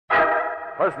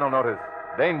Personal notice.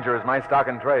 Danger is my stock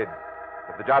in trade.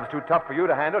 If the job's too tough for you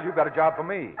to handle, you've got a job for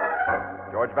me.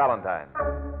 George Valentine.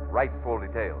 Write full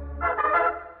details.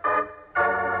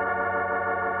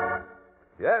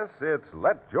 Yes, it's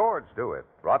Let George Do It,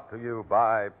 brought to you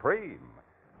by Preem.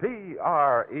 Pream.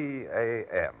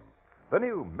 The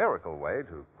new miracle way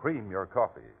to cream your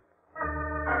coffee.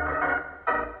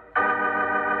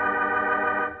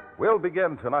 We'll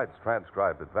begin tonight's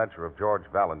transcribed adventure of George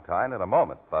Valentine in a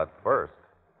moment, but first...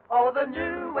 Oh, the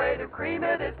new way to cream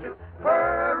it is to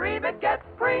Preem it. Get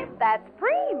Preem. That's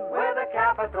Preem. With a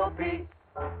capital P.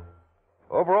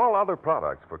 Over all other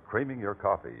products for creaming your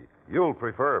coffee, you'll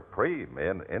prefer Preem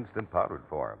in instant powdered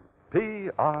form.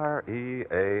 Pream.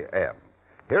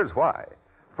 Here's why.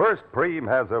 First, Preem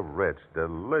has a rich,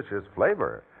 delicious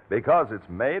flavor because it's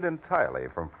made entirely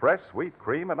from fresh sweet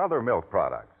cream and other milk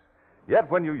products. Yet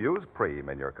when you use Preem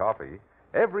in your coffee,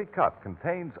 every cup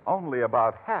contains only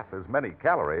about half as many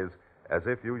calories as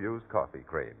if you used coffee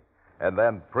cream. And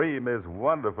then Preem is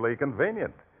wonderfully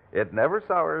convenient. It never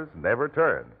sours, never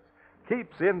turns.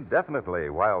 Keeps indefinitely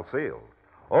while sealed.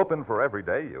 Open for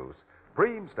everyday use,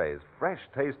 Preem stays fresh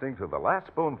tasting to the last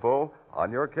spoonful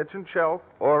on your kitchen shelf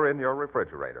or in your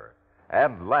refrigerator.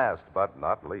 And last but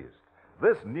not least,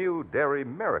 this new dairy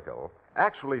miracle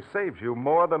actually saves you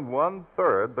more than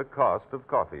 1/3 the cost of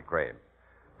coffee cream.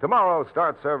 Tomorrow,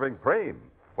 start serving Preem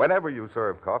whenever you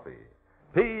serve coffee.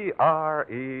 Pream.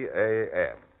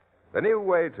 The new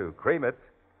way to cream it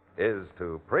is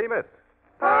to Preem it.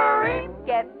 Preem.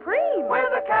 Get Preem.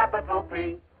 With a capital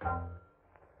P.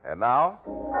 And now,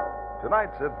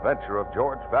 tonight's adventure of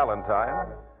George Valentine,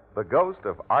 the ghost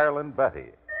of Ireland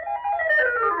Betty.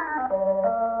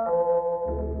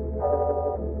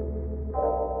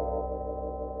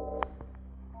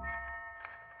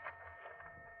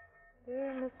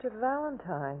 Dear Mr.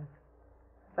 Valentine.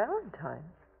 Valentine?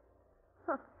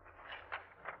 Huh.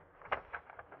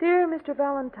 Dear Mr.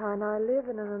 Valentine, I live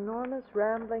in an enormous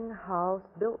rambling house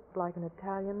built like an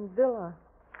Italian villa.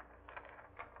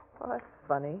 Well, that's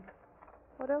funny.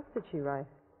 What else did she write?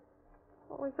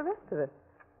 What was the rest of it?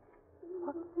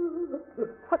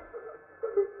 What?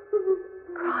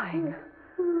 Crying.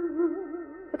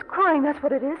 It's crying, that's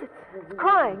what it is. It's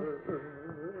crying.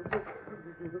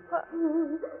 What?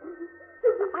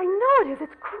 I know it is.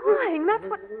 It's crying. That's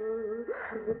what...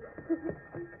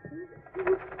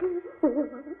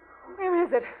 Where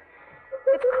is it?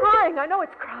 It's crying. I know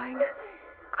it's crying.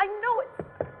 I know it's...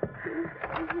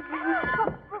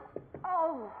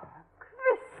 Oh,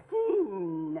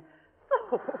 Christine.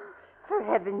 Oh, for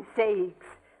heaven's sakes.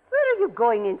 Where are you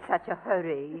going in such a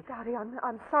hurry? Daddy,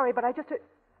 I'm sorry, but I just...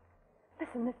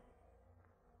 Listen, this...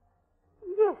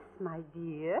 Yes, my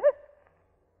dear.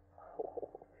 Oh,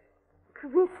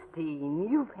 Christine,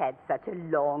 you've had such a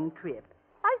long trip.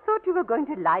 I thought you were going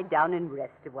to lie down and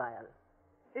rest a while.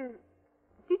 Did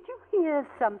you hear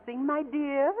something, my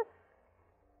dear?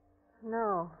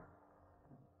 No.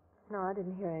 No, I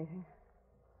didn't hear anything.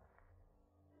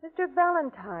 Mr.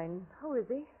 Valentine, who is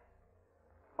he?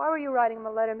 Why were you writing him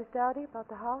a letter, Miss Dowdy, about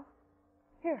the house?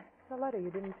 Here, it's a letter you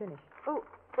didn't finish. Oh,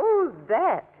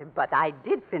 that. But I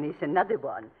did finish another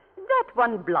one. That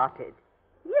one blotted.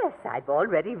 Yes, I've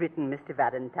already written Mr.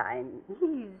 Valentine.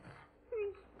 He's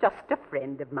just a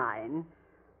friend of mine.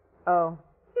 Oh.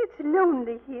 It's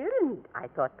lonely here, and I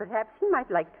thought perhaps he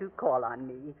might like to call on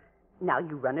me. Now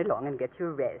you run along and get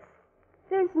your rest.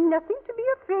 There's nothing to be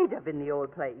afraid of in the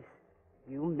old place.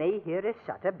 You may hear a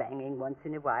shutter banging once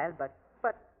in a while, but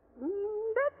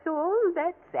that's all.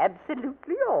 That's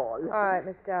absolutely all. All right,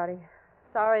 Miss Dowdy.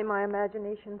 Sorry my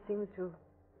imagination seems to...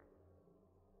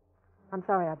 I'm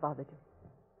sorry I bothered you.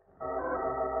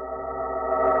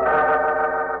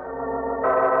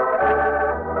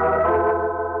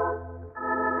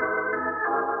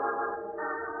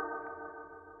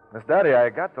 Miss Dowdy, I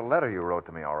got the letter you wrote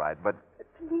to me all right, but...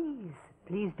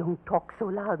 Please don't talk so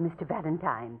loud, Mr.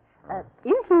 Valentine.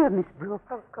 In here, Miss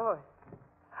Brooks. Of course.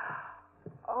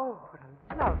 Oh, what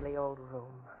a lovely old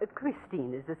room.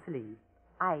 Christine is asleep.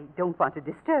 I don't want to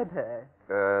disturb her.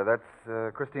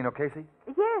 That's Christine O'Casey?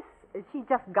 Yes, she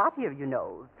just got here, you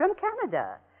know, from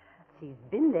Canada. She's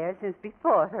been there since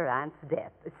before her aunt's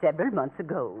death, several months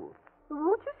ago.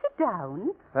 Won't you sit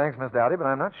down? Thanks, Miss Dowdy, but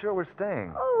I'm not sure we're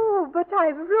staying. Oh, but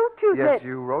I wrote you that... Yes,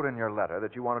 you wrote in your letter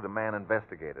that you wanted a man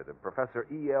investigated, a Professor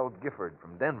E.L. Gifford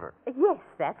from Denver. Yes,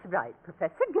 that's right,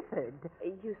 Professor Gifford.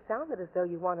 You sounded as though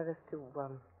you wanted us to,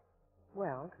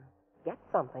 to get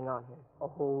something on him.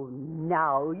 Oh,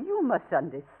 now you must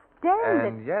understand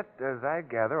And yet, as I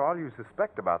gather, all you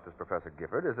suspect about this Professor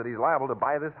Gifford is that he's liable to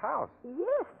buy this house.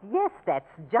 Yes, that's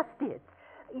just it.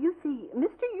 You see,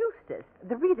 Mr. Eustace,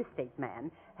 the real estate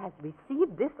man, has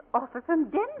received this offer from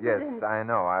Denver. Yes, and... I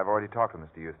know. I've already talked to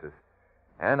Mr. Eustace.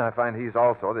 And I find he's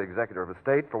also the executor of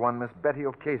estate for one Miss Betty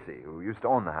O'Casey, who used to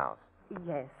own the house.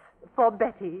 Yes, for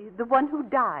Betty, the one who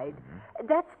died. Mm-hmm.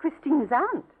 That's Christine's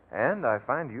aunt. And I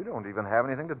find you don't even have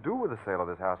anything to do with the sale of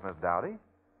this house, Miss Dowdy.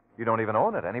 You don't even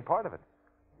own it, any part of it.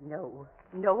 No,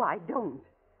 I don't.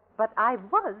 But I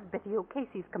was Betty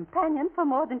O'Casey's companion for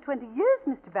more than 20 years,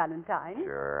 Mr. Valentine.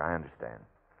 Sure, I understand.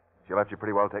 She left you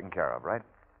pretty well taken care of, right?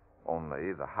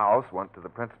 Only the house went to the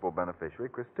principal beneficiary,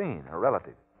 Christine, her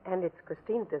relative. And it's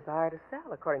Christine's desire to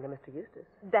sell, according to Mr. Eustace.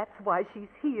 That's why she's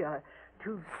here,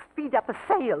 to speed up a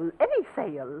sale, any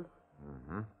sale.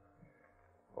 Mm-hmm.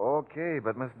 Okay,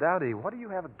 but Miss Dowdy, what do you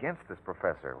have against this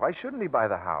professor? Why shouldn't he buy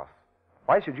the house?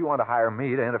 Why should you want to hire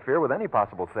me to interfere with any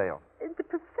possible sale? The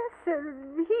professor,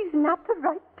 he's not the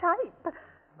right type.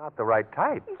 Not the right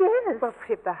type. Yes. Well,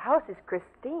 if the house is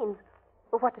Christine's,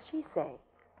 well, what does she say?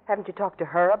 Haven't you talked to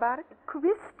her about it?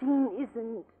 Christine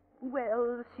isn't,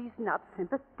 well, she's not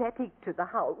sympathetic to the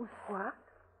house. What?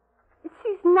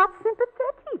 She's not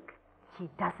sympathetic. She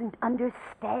doesn't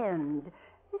understand.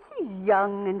 She's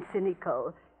young and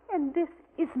cynical. And this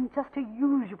isn't just a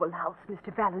usual house,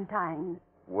 Mr. Valentine.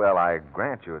 Well, I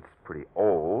grant you it's pretty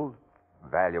old,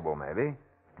 valuable maybe,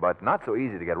 but not so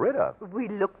easy to get rid of. We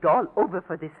looked all over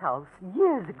for this house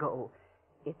years ago.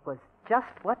 It was just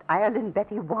what Ireland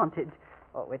Betty wanted.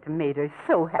 Oh, it made her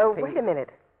so happy. Oh, wait a minute.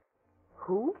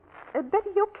 Who? Betty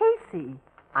O'Casey.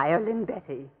 Ireland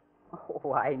Betty.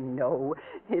 Oh, I know.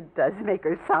 It does make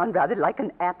her sound rather like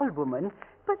an apple woman,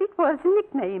 but it was a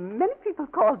nickname. Many people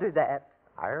called her that.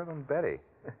 Ireland Betty.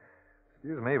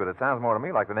 Excuse me, but it sounds more to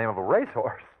me like the name of a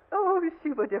racehorse. Oh,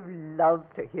 she would have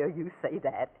loved to hear you say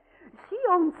that. She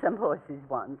owned some horses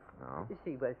once. Oh?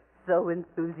 She was so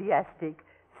enthusiastic,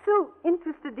 so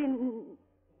interested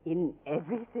in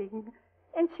everything.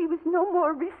 And she was no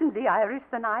more recently Irish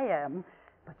than I am.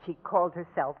 But she called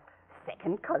herself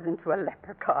second cousin to a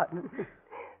leprechaun.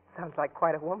 Sounds like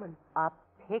quite a woman. A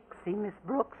pixie, Miss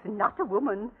Brooks, not a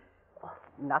woman. Oh,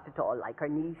 not at all like her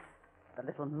niece, the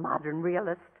little modern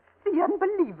realist, the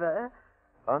unbeliever.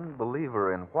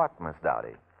 Unbeliever in what, Miss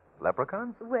Dowdy?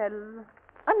 Leprechauns? Well,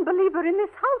 unbeliever in this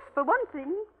house, for one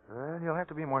thing. Well, you'll have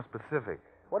to be more specific.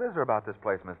 What is there about this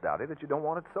place, Miss Dowdy, that you don't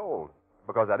want it sold?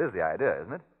 Because that is the idea,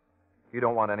 isn't it? You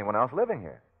don't want anyone else living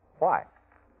here. Why?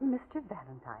 Mr.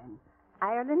 Valentine,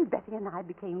 Ireland Betty and I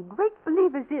became great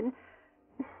believers in...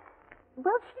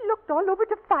 Well, she looked all over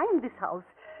to find this house,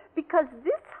 because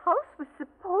this house was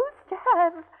supposed to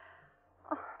have...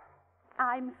 Oh,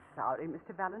 I'm sorry,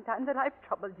 Mr. Valentine, that I've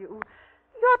troubled you.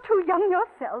 You're too young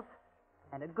yourself,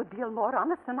 and a good deal more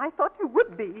honest than I thought you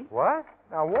would be. What?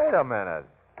 Now, wait a minute.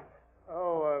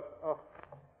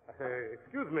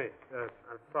 Excuse me.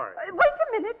 I'm sorry. Wait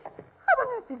a minute. How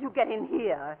on earth did you get in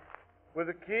here? With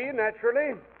a key,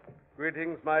 naturally.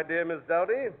 Greetings, my dear Miss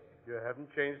Dowdy. You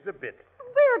haven't changed a bit.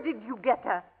 Where did you get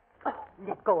her? Oh,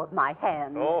 let go of my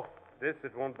hand. Oh, it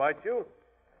won't bite you.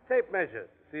 Tape measure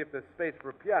to see if there's space for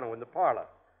a piano in the parlor,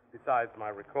 besides my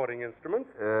recording instruments.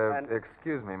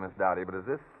 Excuse me, Miss Dowdy, but is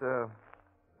this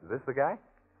the guy?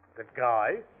 The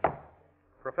guy?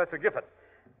 Professor Gifford.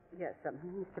 Yes,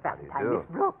 Mr. Valentine, do? Miss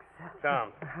Brooks.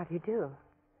 Tom. How do you do?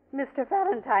 Mr.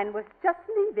 Valentine was just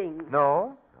leaving.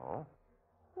 No.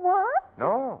 What?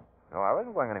 No, I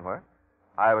wasn't going anywhere.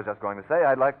 I was just going to say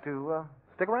I'd like to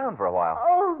stick around for a while.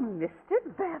 Oh, Mr.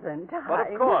 Valentine.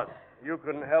 But of course, you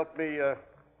can help me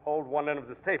hold one end of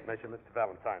this tape measure, Mr.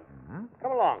 Valentine. Mm-hmm.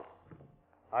 Come along.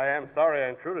 I am sorry I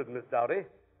intruded, Miss Dowdy,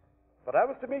 but I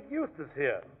was to meet Eustace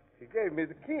here. He gave me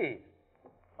the key.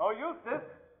 Oh, Eustace!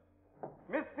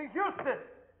 Mr. Eustace!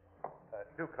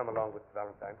 Do come along, Mr.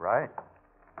 Valentine. Right.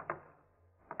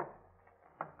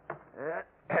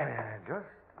 Just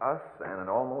us and an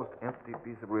almost empty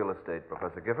piece of real estate,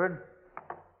 Professor Gifford.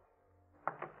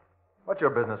 What's your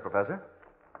business, Professor?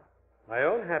 My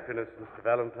own happiness, Mr.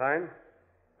 Valentine.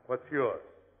 What's yours?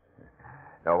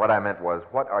 No, what I meant was,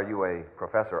 what are you a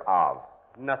professor of?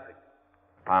 Nothing.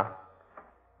 Huh?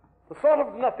 The sort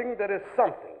of nothing that is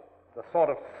something. The sort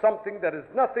of something that is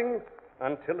nothing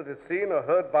until it is seen or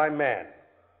heard by man.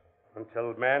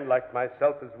 Until man, like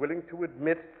myself, is willing to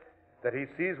admit that he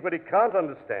sees what he can't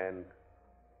understand,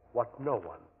 what no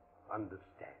one understands.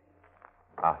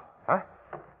 Huh?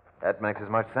 That makes as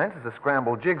much sense as a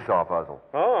scrambled jigsaw puzzle.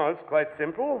 Oh, it's quite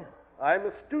simple. I'm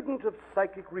a student of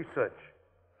psychic research.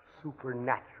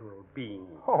 Supernatural beings.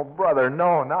 Oh, brother,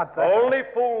 no, not that. Only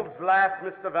fools laugh,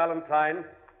 Mr. Valentine.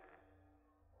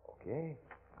 Okay,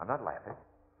 I'm not laughing.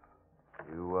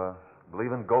 You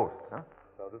believe in ghosts, huh?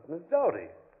 So does Miss Dowdy.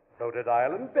 So did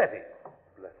Ireland Betty.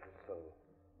 bless her soul.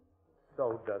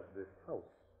 So does this house.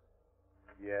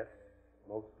 Yes,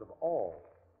 most of all,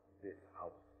 this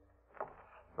house.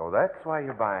 So that's why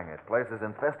you're buying it. Place is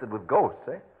infested with ghosts,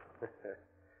 eh?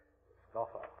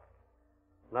 Stoffer.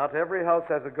 Not every house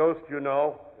has a ghost, you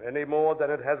know, any more than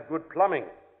it has good plumbing.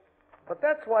 But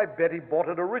that's why Betty bought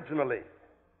it originally.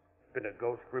 Been a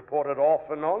ghost reported off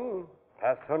and on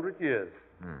past 100 years.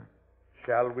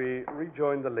 Shall we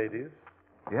rejoin the ladies?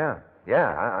 Yeah,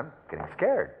 I'm getting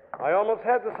scared. I almost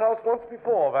had this house once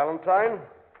before, Valentine.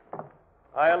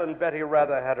 Isle and Betty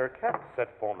rather had her cap set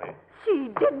for me. She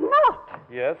did not.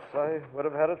 Yes, I would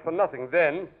have had it for nothing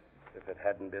then, if it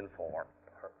hadn't been for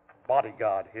her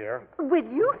bodyguard here. Will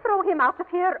you throw him out of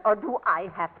here, or do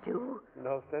I have to?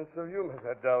 No sense of humor,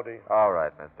 that Dowdy. All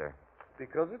right, mister.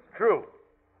 Because it's true.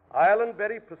 Isle and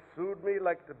Betty pursued me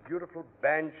like the beautiful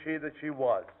banshee that she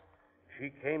was. She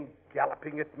came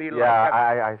galloping at me like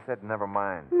I said never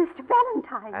mind. Mr.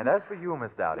 Valentine. And as for you,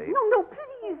 Miss Dowdy. No,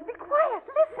 please, be quiet.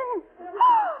 Listen.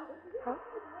 Huh?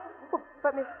 Oh,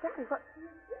 but Miss Dowdy, what?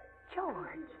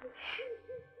 George.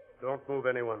 Don't move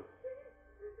anyone.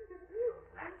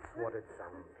 That's what it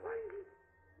sounds like.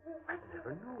 I've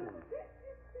never known.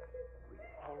 We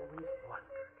always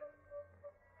wondered.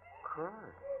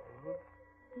 Kurt, eh?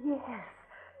 Yes.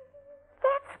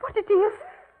 That's what it is.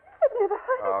 I've never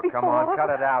heard Oh, it before. come on, cut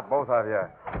it out, both of you.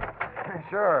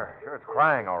 Sure, it's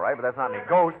crying, all right, but that's not any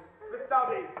ghost. Miss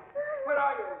Dowdy, where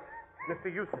are you?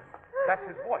 Mr. Eustace, that's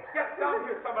his voice. Get down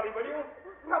here, somebody, will you?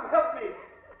 Come help me.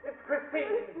 It's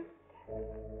Christine.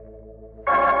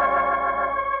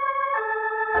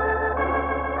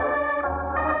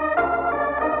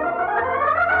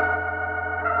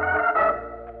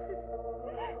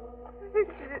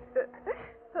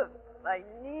 My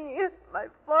knees, my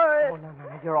forehead. Oh, no.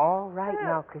 You're all right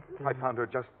now, Christine. I found her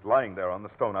just lying there on the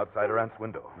stone outside her aunt's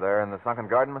window. There in the sunken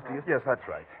garden, Mr. Eustace? Yes, that's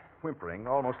right. Whimpering,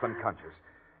 almost unconscious.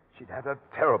 She'd had a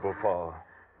terrible fall.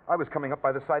 I was coming up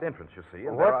by the side entrance, you see,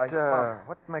 and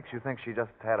What makes you think she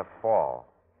just had a fall?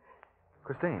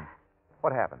 Christine,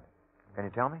 what happened? Can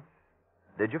you tell me?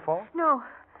 Did you fall? No,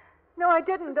 I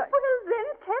didn't. Well,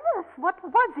 then tell us. What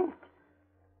was it?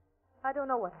 I don't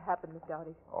know what happened, Miss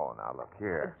Dowdy. Oh, now look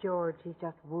here. George, she's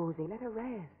just woozy. Let her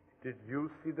rest. Did you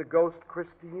see the ghost,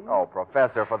 Christine? Oh,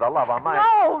 Professor, for the love of my...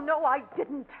 No, I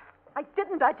didn't. I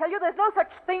tell you, there's no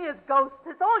such thing as ghosts.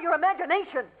 It's all your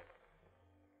imagination.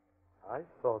 I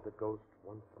saw the ghost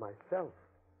once myself.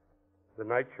 The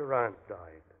night your aunt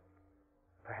died.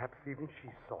 Perhaps even she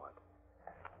saw it.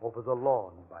 Over the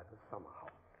lawn by the summer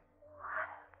house.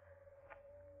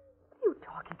 What are you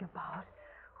talking about?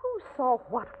 Who saw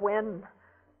what when?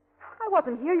 I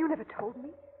wasn't here. You never told me.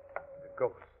 The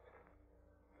ghost.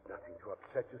 Nothing to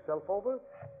upset yourself over.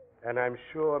 And I'm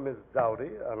sure Miss Dowdy,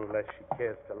 unless she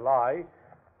cares to lie,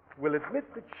 will admit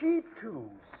that she, too,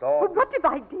 saw... But what if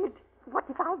I did? What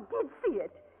if I did see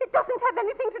it? It doesn't have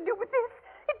anything to do with this.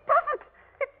 It doesn't.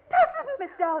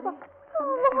 Miss Dowdy.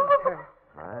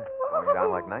 Right. Going down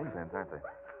like ninepins, aren't they?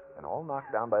 And all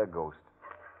knocked down by a ghost.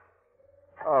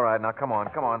 All right, now come on,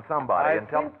 somebody, and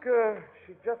tell... I think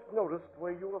she just noticed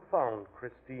where you were found,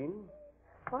 Christine.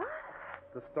 What?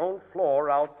 The stone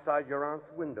floor outside your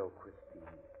aunt's window, Christine.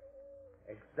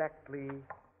 Exactly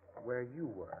where you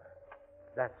were.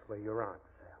 That's where your aunt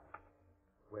fell.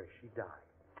 Where she died.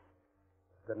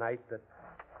 The night that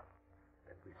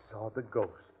we saw the ghost.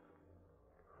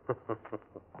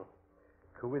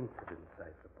 Coincidence,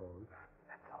 I suppose.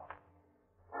 That's all.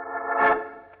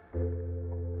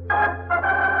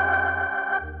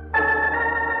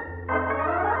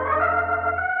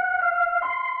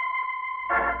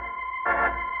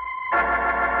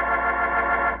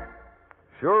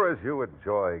 Sure as you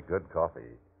enjoy good coffee,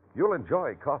 you'll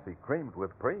enjoy coffee creamed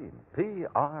with Preem. Pream.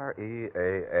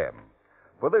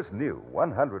 For this new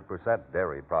 100%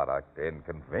 dairy product in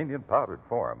convenient powdered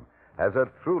form has a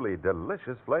truly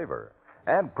delicious flavor.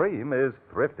 And Preem is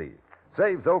thrifty.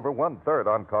 Saves over 1/3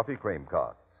 on coffee cream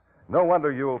costs. No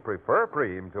wonder you'll prefer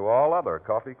Preem to all other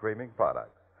coffee creaming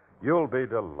products. You'll be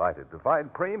delighted to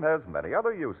find Preem has many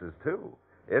other uses, too.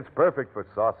 It's perfect for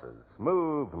sauces,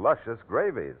 smooth, luscious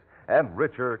gravies, and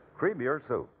richer, creamier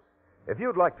soups. If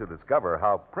you'd like to discover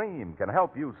how Preem can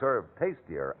help you serve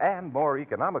tastier and more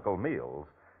economical meals,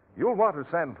 you'll want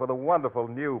to send for the wonderful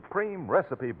new Preem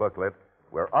recipe booklet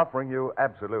we're offering you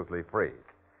absolutely free.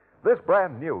 This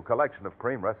brand new collection of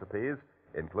Preem recipes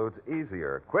includes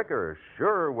easier, quicker,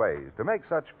 surer ways to make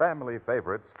such family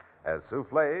favorites as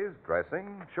soufflés,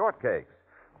 dressing, shortcakes,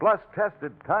 plus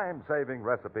tested time-saving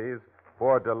recipes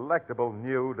for delectable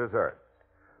new desserts.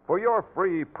 For your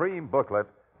free Preem booklet,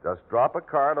 just drop a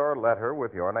card or letter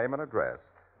with your name and address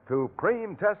to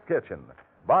Preem Test Kitchen,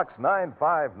 Box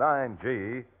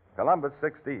 959G, Columbus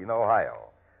 16, Ohio.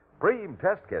 Preem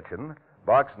Test Kitchen,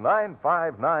 Box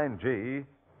 959G,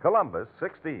 Columbus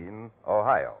 16,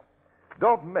 Ohio.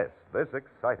 Don't miss this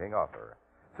exciting offer.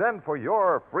 Send for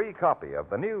your free copy of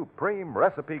the new Preem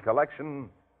Recipe Collection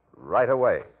right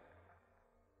away.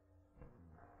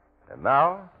 And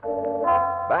now,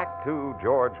 back to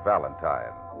George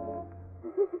Valentine.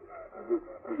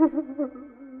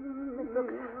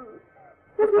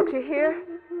 Miss Brooks, you here?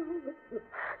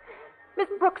 Miss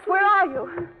Brooks, where are you?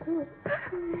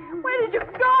 Where did you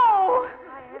go?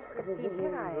 I am, Christine.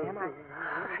 Here I am.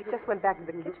 I just went back to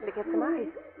the kitchen to get some ice.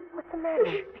 What's the matter?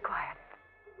 Shh, be quiet.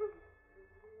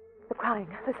 They're crying.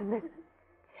 Listen.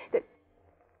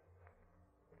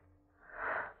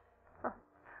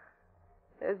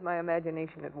 There's my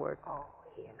imagination at work. Oh,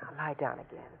 here, now lie down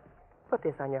again. Put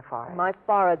this on your forehead. My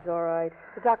forehead's all right.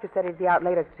 The doctor said he'd be out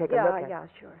later to take a look at it. Yeah,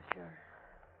 sure.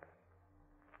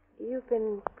 You've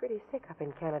been pretty sick up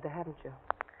in Canada, haven't you?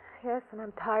 Yes, and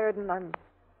I'm tired, and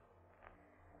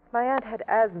My aunt had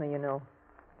asthma, you know.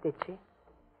 Did she?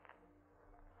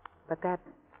 But that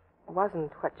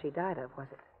wasn't what she died of, was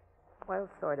it? Well,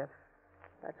 sort of.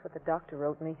 That's what the doctor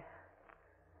wrote me.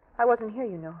 I wasn't here,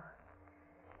 you know.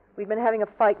 We'd been having a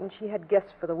fight, and she had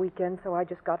guests for the weekend, so I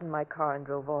just got in my car and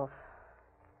drove off.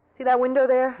 See that window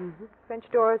there? Mm-hmm. French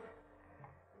doors?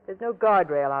 There's no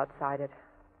guardrail outside it.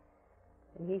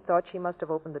 And he thought she must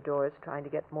have opened the doors trying to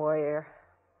get more air.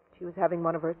 She was having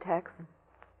one of her attacks, and,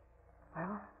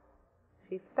 well,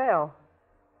 she fell.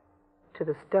 To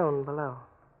the stone below.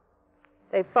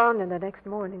 They found her the next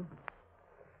morning.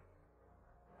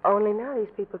 Only now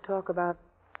these people talk about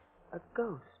a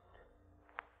ghost.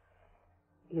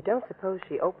 You don't suppose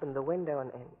she opened the window and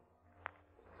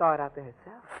saw it out there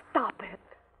herself? Stop it.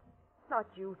 Not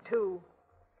you, too.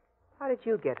 How did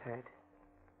you get hurt?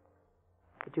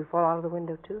 Did you fall out of the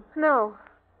window, too? No.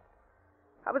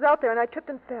 I was out there and I tripped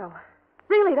and fell.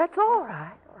 Really, that's all. All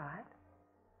right.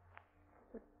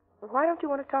 Why don't you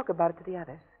want to talk about it to the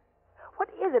others? What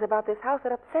is it about this house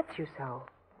that upsets you so?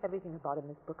 Everything about it,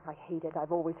 Miss Brooks. I hate it.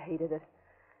 I've always hated it.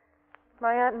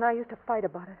 My aunt and I used to fight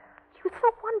about it. She was so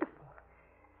wonderful.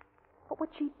 But would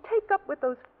she take up with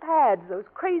those fads, those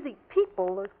crazy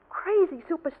people, those crazy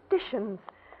superstitions?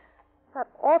 That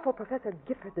awful Professor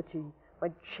Gifford that she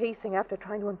went chasing after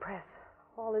trying to impress.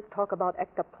 All this talk about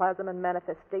ectoplasm and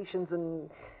manifestations and...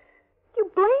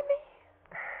 You blame me?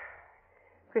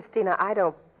 Christina, I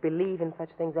don't believe in such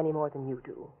things any more than you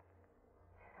do.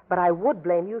 But I would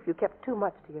blame you if you kept too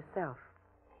much to yourself.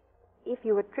 If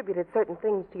you attributed certain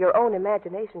things to your own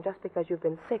imagination just because you've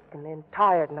been sick and then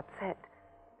tired and upset.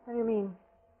 What do you mean?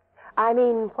 I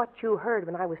mean what you heard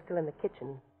when I was still in the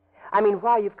kitchen. I mean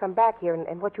why you've come back here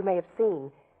and what you may have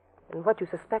seen and what you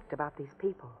suspect about these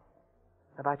people.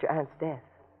 About your aunt's death.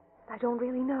 I don't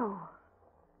really know.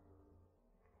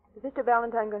 Is Mr.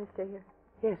 Valentine going to stay here?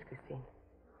 Yes, Christine.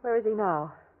 Where is he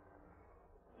now?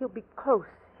 He'll be close.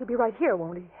 He'll be right here,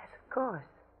 won't he? Yes, of course.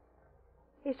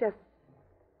 He's just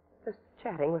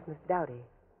chatting with Miss Dowdy.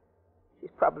 She's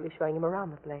probably showing him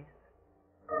around the place.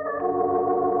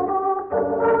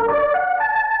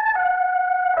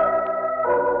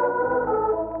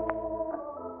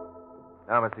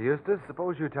 Now, Mr. Eustace,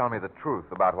 suppose you tell me the truth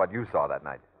about what you saw that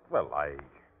night. Well,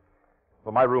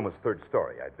 my room was third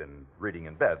story. I'd been reading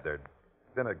in bed. There'd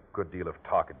been a good deal of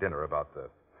talk at dinner about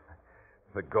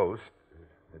the ghost,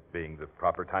 it being the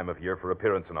proper time of year for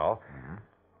appearance and all. Mm-hmm.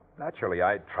 Naturally,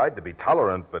 I tried to be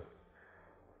tolerant, but,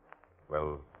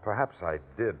 well, perhaps I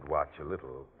did watch a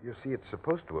little. You see, it's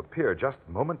supposed to appear just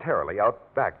momentarily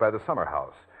out back by the summer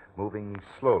house, moving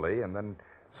slowly and then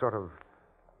sort of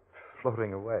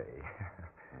floating away.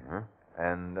 Mm-hmm.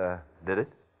 And, did it?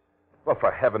 Well,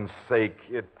 for heaven's sake,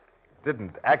 it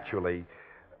didn't actually.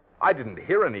 I didn't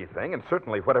hear anything, and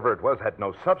certainly whatever it was had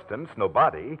no substance, no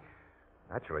body.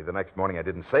 Naturally, the next morning I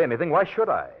didn't say anything. Why should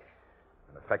I?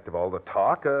 An effect of all the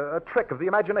talk, a trick of the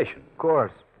imagination. Of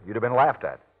course. You'd have been laughed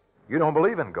at. You don't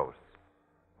believe in ghosts.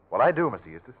 Well, I do,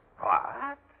 Mr. Eustace.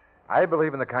 What? I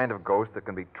believe in the kind of ghost that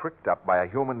can be tricked up by a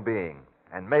human being.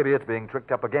 And maybe it's being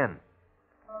tricked up again.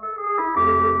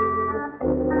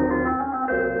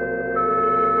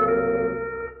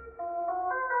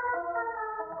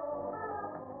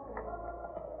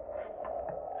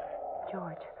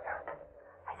 George,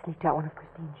 I sneaked out one of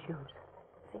Christine's shoes.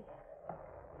 See?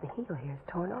 The heel here is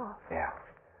torn off. Yeah.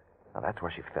 Now, that's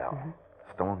where she fell. Mm-hmm.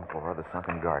 Stone floor of the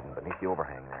sunken garden beneath the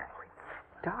overhang there.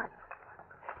 Dark.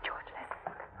 George,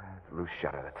 listen. It's a loose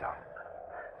shutter, that's all.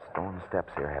 Stone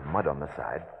steps here have mud on the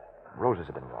side. Roses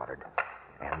have been watered.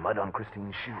 And mud on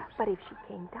Christine's shoes. But if she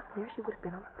came down there, she would have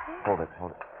been on the path.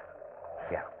 Hold it.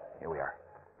 Yeah, here we are.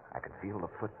 I can feel the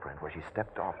footprint where she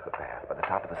stepped off the path by the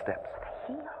top of the steps.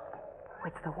 The heel? Oh,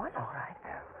 it's the one, all right.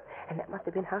 Yeah. And that must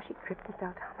have been how she tripped and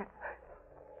fell down.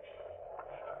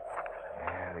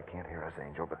 Yeah, they can't hear us,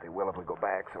 Angel, but they will if we go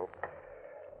back, so...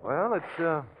 Well, it's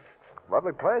a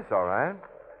lovely place, all right.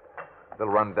 A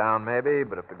little run down, maybe,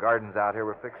 but if the gardens out here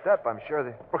were fixed up, I'm sure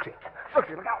they... Brooksy,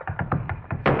 look out!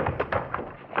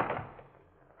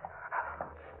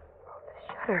 The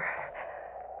shutter.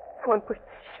 Someone pushed the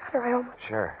shutter. I almost...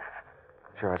 Sure,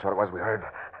 that's what it was we heard.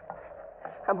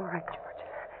 I'm all right, George.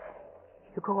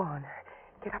 You go on.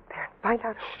 Get up there and find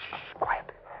out... Shh,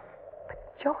 quiet.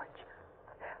 But, George,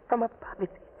 from above,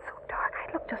 it's so dark.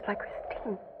 I look just like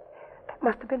Christine. That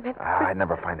must have been meant for I'd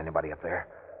never find anybody up there.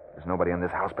 There's nobody in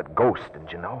this house but ghosts,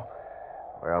 didn't you know?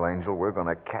 Well, Angel, we're going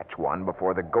to catch one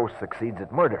before the ghost succeeds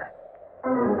at murder.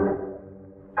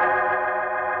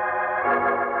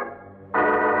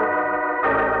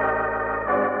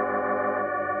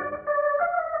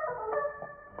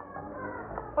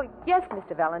 Oh, yes,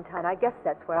 Mr. Valentine. I guess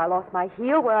that's where I lost my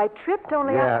heel, where I tripped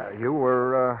only... Yeah, you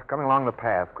were coming along the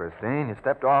path, Christine. You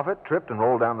stepped off it, tripped, and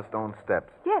rolled down the stone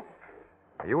steps. Yes.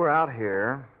 You were out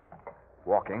here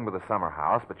walking with the summer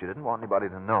house, but you didn't want anybody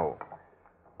to know.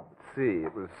 Let's see,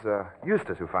 it was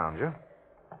Eustace who found you.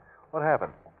 What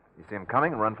happened? You see him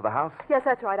coming and run for the house? Yes,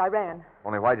 that's right. I ran.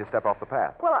 Only why'd you step off the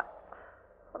path? Well,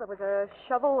 there was a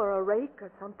shovel or a rake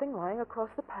or something lying across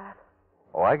the path.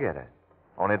 Oh, I get it.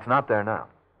 Only it's not there now.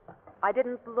 I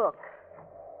didn't look.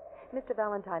 Mr.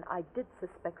 Valentine, I did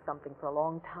suspect something for a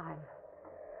long time.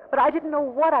 But I didn't know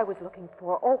what I was looking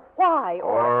for, or why,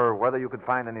 or whether you could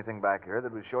find anything back here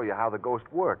that would show you how the ghost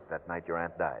worked that night your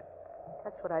aunt died.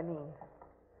 That's what I mean.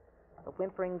 The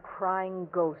whimpering, crying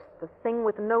ghost, the thing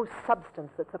with no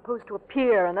substance that's supposed to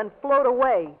appear and then float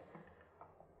away.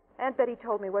 Aunt Betty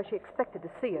told me where she expected to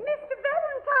see it. Mr.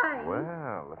 Valentine!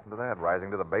 Well, listen to that,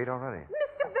 rising to the bait already.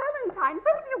 Mr. Valentine,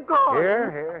 where have you gone?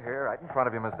 Here, right in front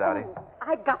of you, Miss Dowdy. Oh,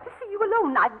 I've got to see you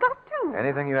alone. I've got to.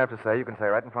 Anything you have to say, you can say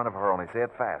right in front of her, only say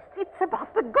it fast. It's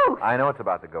about the ghost. I know it's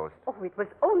about the ghost. Oh, it was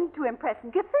only to impress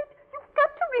Gifford. You've got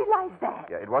to realize that.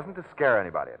 Yeah, it wasn't to scare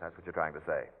anybody, if that's what you're trying to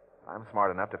say. I'm smart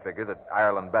enough to figure that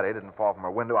Ireland Betty didn't fall from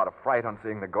her window out of fright on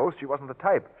seeing the ghost. She wasn't the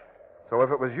type. So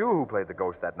if it was you who played the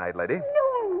ghost that night, lady...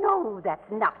 No,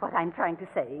 that's not what I'm trying to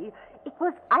say. It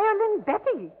was Ireland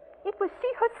Betty. It was she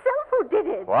herself who did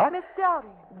it. What? Miss Dowdy.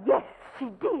 Yes, she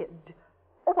did.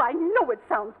 Oh, I know it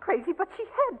sounds crazy, but she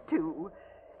had to.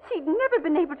 She'd never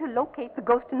been able to locate the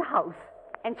ghost in the house,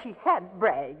 and she had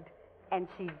bragged. And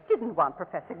she didn't want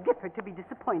Professor Gifford to be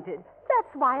disappointed.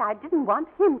 That's why I didn't want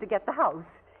him to get the house.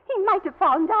 He might have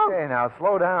found out. Hey, now,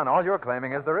 slow down. All you're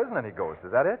claiming is there isn't any ghost.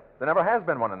 Is that it? There never has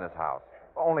been one in this house.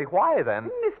 Only why, then?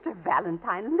 Mr.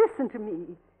 Valentine, listen to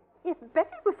me. If Betty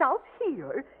was out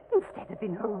here instead of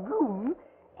in her room,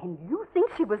 and you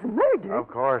think she was murdered... Of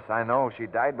course, I know. She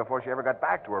died before she ever got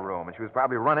back to her room, and she was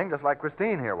probably running just like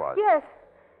Christine here was. Yes.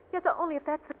 Yes, only if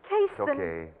that's the case, It's then...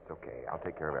 okay. It's okay. I'll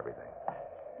take care of everything.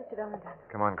 Mr. Valentine.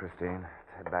 Come on, Christine.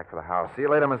 Let's head back for the house. See you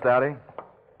later, Miss Dowdy.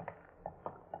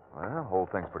 Well, the whole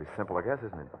thing's pretty simple, I guess,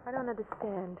 isn't it? I don't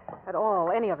understand at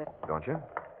all, any of it. Don't you?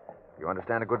 You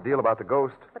understand a good deal about the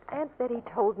ghost. But Aunt Betty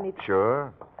told me...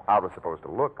 Sure. I was supposed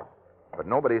to look. But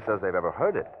nobody says they've ever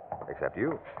heard it, except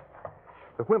you.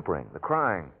 The whimpering, the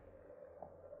crying.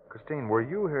 Christine, were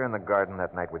you here in the garden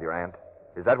that night with your aunt?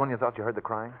 Is that when you thought you heard the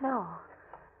crying? No.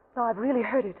 No, I've really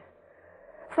heard it.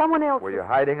 Someone else... Were you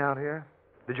hiding out here?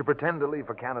 Did you pretend to leave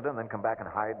for Canada and then come back and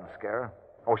hide and scare her?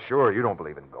 Oh, sure, you don't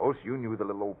believe in ghosts. You knew the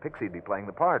little old pixie'd be playing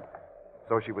the part.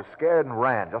 So she was scared and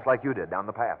ran, just like you did, down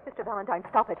the path. Mr. Valentine,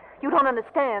 stop it. You don't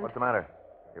understand. What's the matter?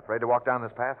 You afraid to walk down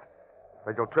this path?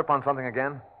 Afraid you'll trip on something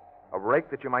again? A rake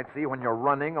that you might see when you're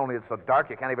running, only it's so dark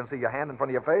you can't even see your hand in front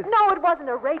of your face? No, it wasn't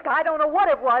a rake. I don't know what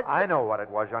it was. I know what it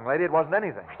was, young lady. It wasn't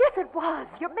anything. Yes, it was.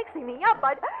 You're mixing me up.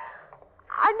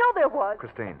 I know there was.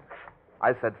 Christine,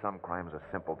 I said some crimes are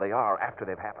simple. They are after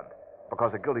they've happened.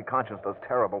 Because a guilty conscience does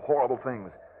terrible, horrible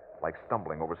things. Like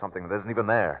stumbling over something that isn't even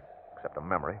there, except a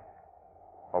memory.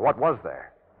 Well, what was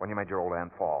there when you made your old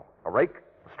aunt fall? A rake?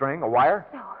 A string? A wire?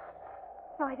 No.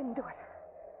 No, I didn't do it.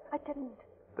 I didn't.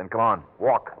 Then come on,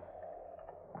 walk.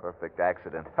 Perfect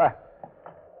accident. Ha!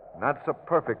 Not so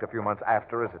perfect a few months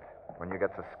after, is it? When you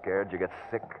get so scared, you get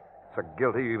sick, so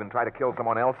guilty, you even try to kill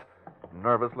someone else.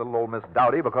 Nervous little old Miss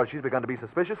Dowdy because she's begun to be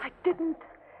suspicious. I didn't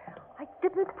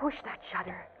push that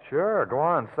shutter. Sure, go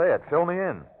on, say it. Fill me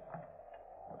in.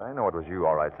 But I know it was you,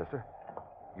 all right, sister.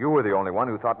 You were the only one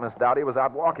who thought Miss Dowdy was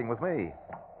out walking with me.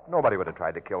 Nobody would have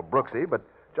tried to kill Brooksy, but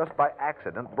just by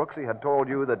accident, Brooksy had told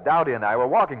you that Dowdy and I were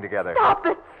walking together. Stop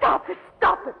it! Stop it!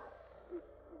 Stop it!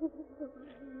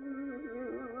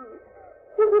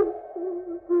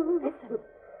 Listen.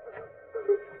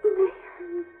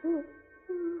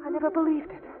 I never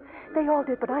believed it. They all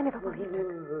did, but I never believed it.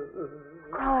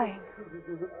 Crying.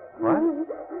 What?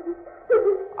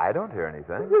 I don't hear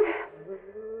anything.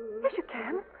 Yes, you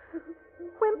can.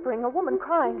 Whimpering, a woman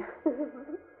crying.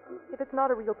 If it's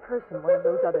not a real person, one of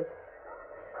those others.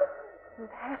 It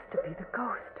has to be the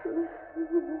ghost.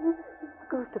 The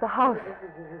ghost of the house.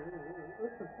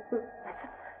 Listen.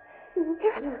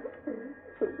 Hear it.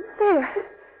 There.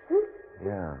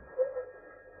 Yeah.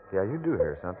 Yeah, you do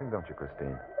hear something, don't you,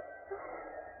 Christine?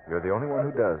 You're the only one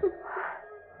who does.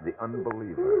 The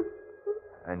unbeliever.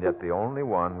 And yet the only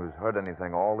one who's heard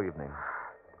anything all evening.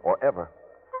 Or ever.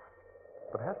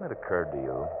 But hasn't it occurred to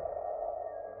you?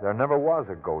 There never was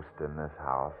a ghost in this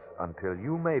house until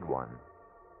you made one.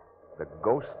 The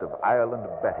ghost of Ireland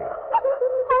Betty.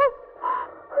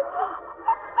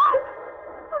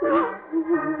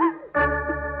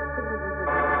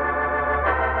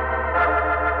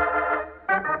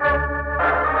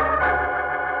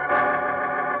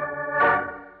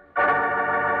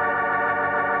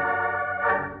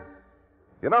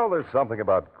 You know, there's something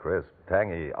about crisp,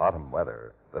 tangy autumn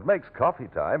weather that makes coffee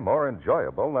time more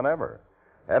enjoyable than ever.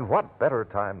 And what better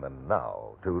time than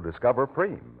now to discover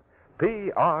Preem?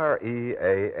 Pream,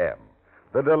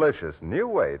 the delicious new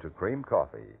way to cream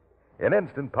coffee. In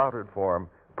instant powdered form,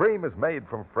 Preem is made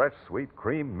from fresh, sweet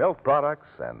cream milk products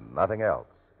and nothing else.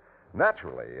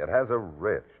 Naturally, it has a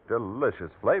rich,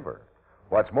 delicious flavor.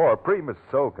 What's more, Preem is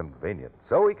so convenient,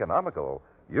 so economical,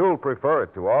 you'll prefer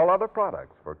it to all other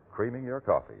products for creaming your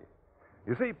coffee.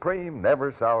 You see, Preem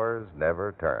never sours,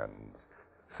 never turns.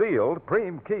 Sealed,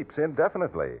 Preem keeps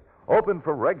indefinitely. Open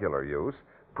for regular use,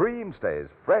 Preem stays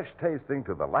fresh tasting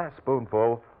to the last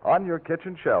spoonful on your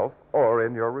kitchen shelf or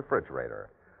in your refrigerator.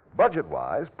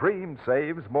 Budget-wise, Preem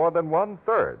saves more than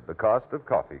 1/3 the cost of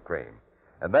coffee cream.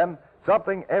 And then,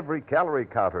 something every calorie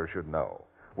counter should know.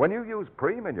 When you use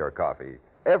Preem in your coffee,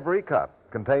 every cup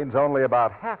contains only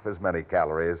about half as many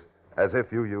calories as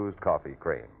if you used coffee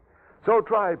cream. So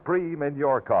try Preem in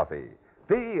your coffee.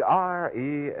 Pream.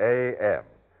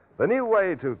 The new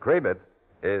way to cream it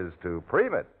is to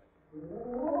Preem it.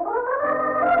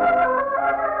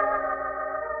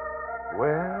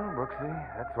 Well,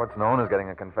 Brooksy, that's what's known as getting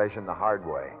a confession the hard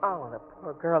way. Oh, the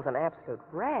poor girl's an absolute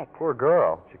wreck. Poor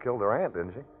girl. She killed her aunt,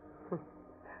 didn't she?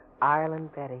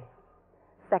 Ireland Betty.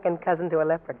 Second cousin to a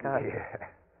leprechaun. Yeah.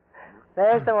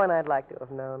 There's the one I'd like to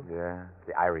have known. Yeah.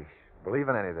 The Irish. Believe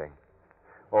in anything.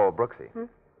 Oh, Brooksy,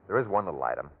 there is one little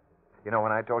item. You know,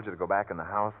 when I told you to go back in the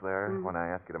house there, when I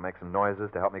asked you to make some noises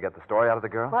to help me get the story out of the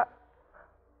girl? What?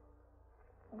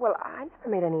 Well, I never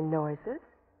made any noises.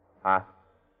 Huh?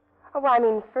 Oh, well, I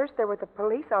mean, first there were the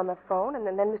police on the phone, and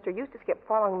then Mr. Eustace kept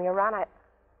following me around.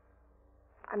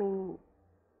 I mean,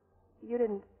 you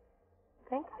didn't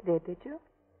think I did you?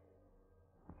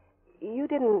 You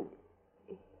didn't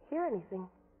hear anything,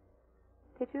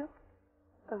 did you?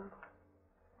 Of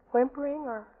whimpering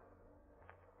or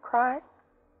crying?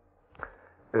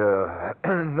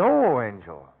 No,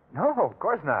 Angel. No, of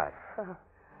course not.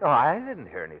 No, I didn't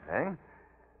hear anything.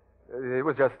 It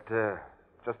was just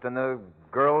in the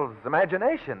girl's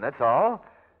imagination, that's all.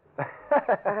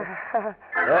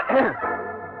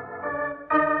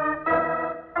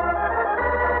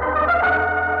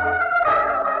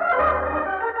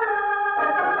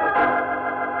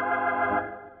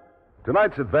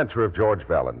 Tonight's adventure of George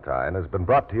Valentine has been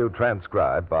brought to you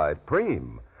transcribed by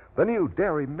Preem, the new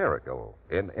dairy miracle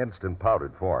in instant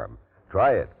powdered form.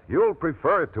 Try it. You'll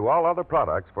prefer it to all other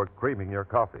products for creaming your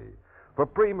coffee. For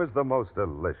Preem is the most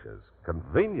delicious,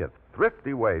 convenient,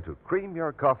 thrifty way to cream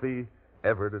your coffee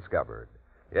ever discovered.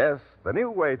 Yes, the new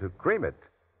way to cream it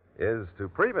is to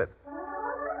Preem it.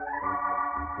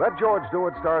 Let George Do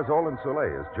It stars Olin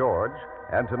Soule as George,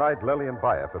 and tonight Lillian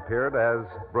Bayef appeared as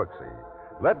Brooksy.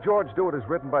 Let George Do It is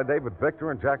written by David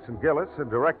Victor and Jackson Gillis and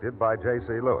directed by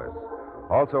J.C. Lewis.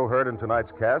 Also heard in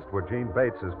tonight's cast were Jean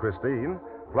Bates as Christine,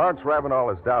 Florence Ravenel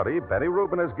as Dowdy, Benny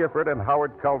Rubin as Gifford, and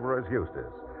Howard Culver as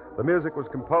Eustace. The music was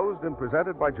composed and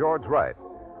presented by George Wright.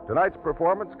 Tonight's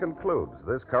performance concludes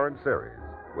this current series.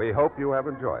 We hope you have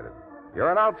enjoyed it.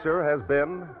 Your announcer has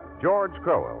been George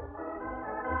Crowell.